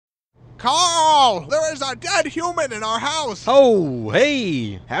Carl, there is a dead human in our house. Oh,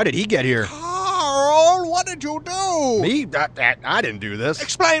 hey, how did he get here? Carl, what did you do? Me? I didn't do this.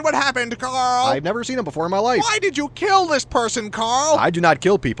 Explain what happened, Carl. I've never seen him before in my life. Why did you kill this person, Carl? I do not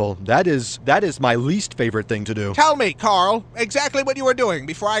kill people. That is my least favorite thing to do. Tell me, Carl, exactly what you were doing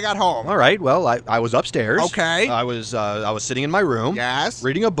before I got home. All right, well, I was upstairs. Okay. I was sitting in my room. Yes.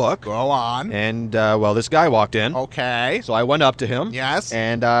 Reading a book. Go on. And, well, this guy walked in. Okay. So I went up to him. Yes.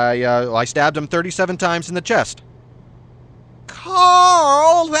 And I stabbed him 37 times in the chest.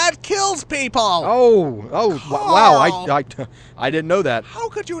 Carl, that kills people. Wow, I didn't know that. How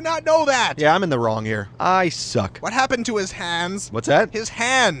could you not know that? Yeah, I'm in the wrong here. I suck. What happened to his hands? What's that? His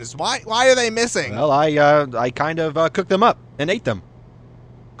hands. Why are they missing? Well, I kind of cooked them up and ate them.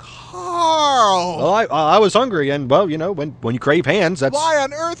 Carl! Well, I was hungry, and, well, you know, when you crave hands, that's... Why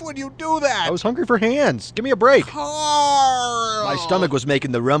on earth would you do that? I was hungry for hands. Give me a break. Carl! My stomach was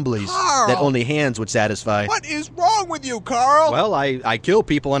making the rumblies that only hands would satisfy. What is wrong with you, Carl? Well, I kill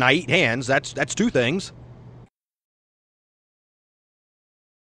people and I eat hands. That's two things.